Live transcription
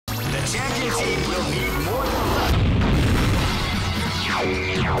champion team will need more than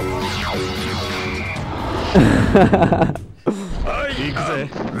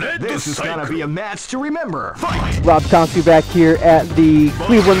This is gonna be a match to remember. Fight! Rob Tomsky back here at the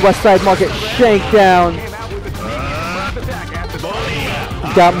Cleveland West Side Market Shankdown.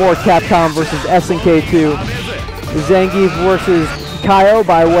 Got more Capcom versus SNK2. Zangief versus Kyo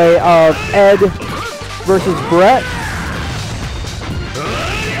by way of Ed versus Brett.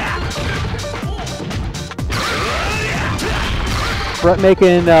 Brett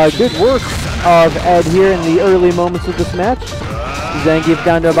making good work of Ed here in the early moments of this match. Zangief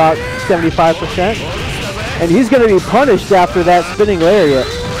down to about 75%. And he's going to be punished after that spinning lariat.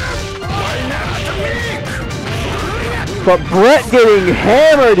 But Brett getting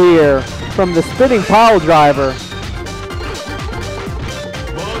hammered here from the spinning pile driver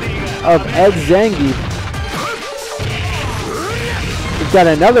of Ed Zangief. We've got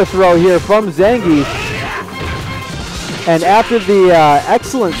another throw here from Zangief. And after the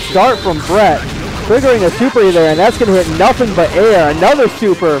excellent start from Brett, triggering a super there, and that's going to hit nothing but air. Another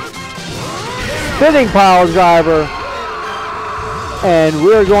super. Spinning pile driver. And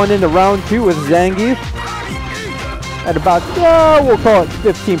we're going into round 2 with Zangief at about, we'll call it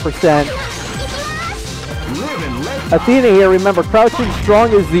 15%. Athena here, remember, crouching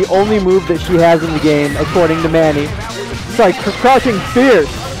strong is the only move that she has in the game, according to Manny. Sorry, crouching fierce.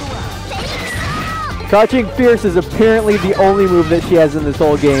 Crouching fierce is apparently the only move that she has in this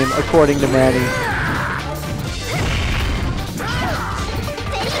whole game, according to Manny.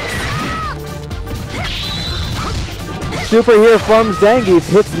 Super here from Zangief,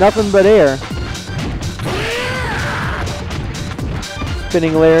 hits nothing but air.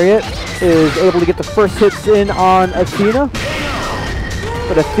 Spinning lariat is able to get the first hits in on Athena.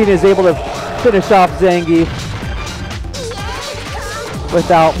 But Athena is able to finish off Zangief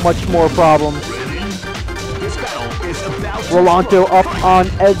without much more problems. Rolando up on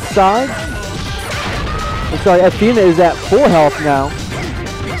Ed's side. I'm sorry, Athena is at full health now.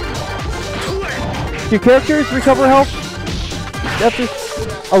 Do characters recover health? After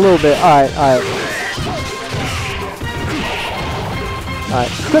a little bit. Alright.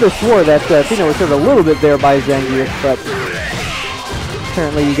 Could have swore that Athena was sort of a little bit there by Zangief, but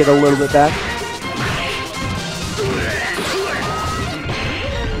apparently you get a little bit back.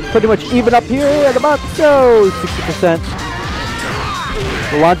 Pretty much even up here at about 60%.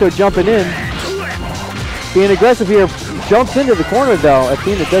 Rolando jumping in. Being aggressive here. Jumps into the corner though.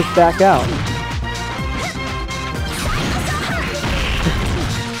 Athena does back out.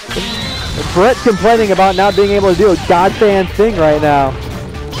 Brett complaining about not being able to do a goddamn thing right now.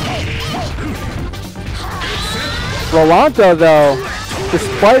 Rolando though,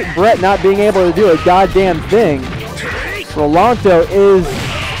 despite Brett not being able to do a goddamn thing, Rolando is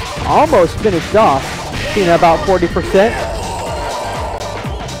almost finished off, seeing about 40%.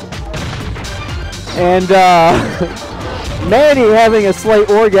 And Manny having a slight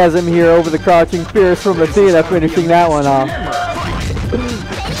orgasm here over the crouching fierce from Athena, finishing that one off.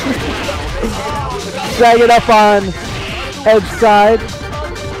 Drag it up on Ed's side.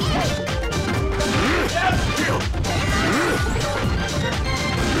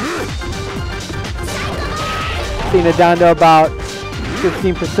 Athena down to about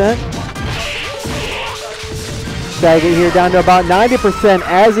 15%. Drag it here down to about 90%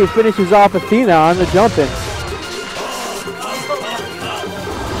 as he finishes off Athena on the jumping.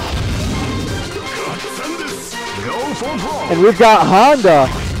 And we've got Honda.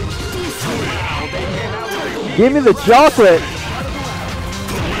 Give me the chocolate.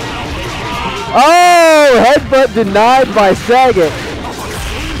 Oh, headbutt denied by Saget.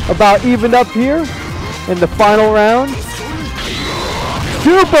 About even up here in the final round.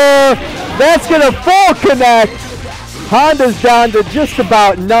 Super! That's going to full connect. Honda's down to just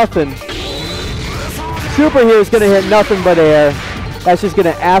about nothing. Super here is going to hit nothing but air. That's just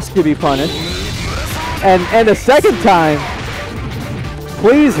going to ask to be punished. And a second time.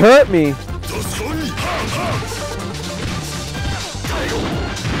 Please hurt me.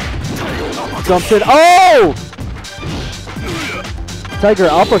 Jumps in. Oh! Tiger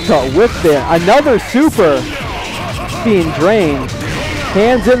uppercut whip there. Another super being drained.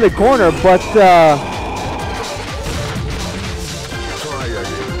 Hands in the corner, but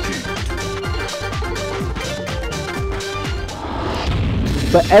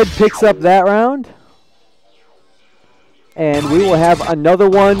Ed picks up that round. And we will have another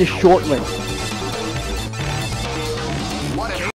one shortly.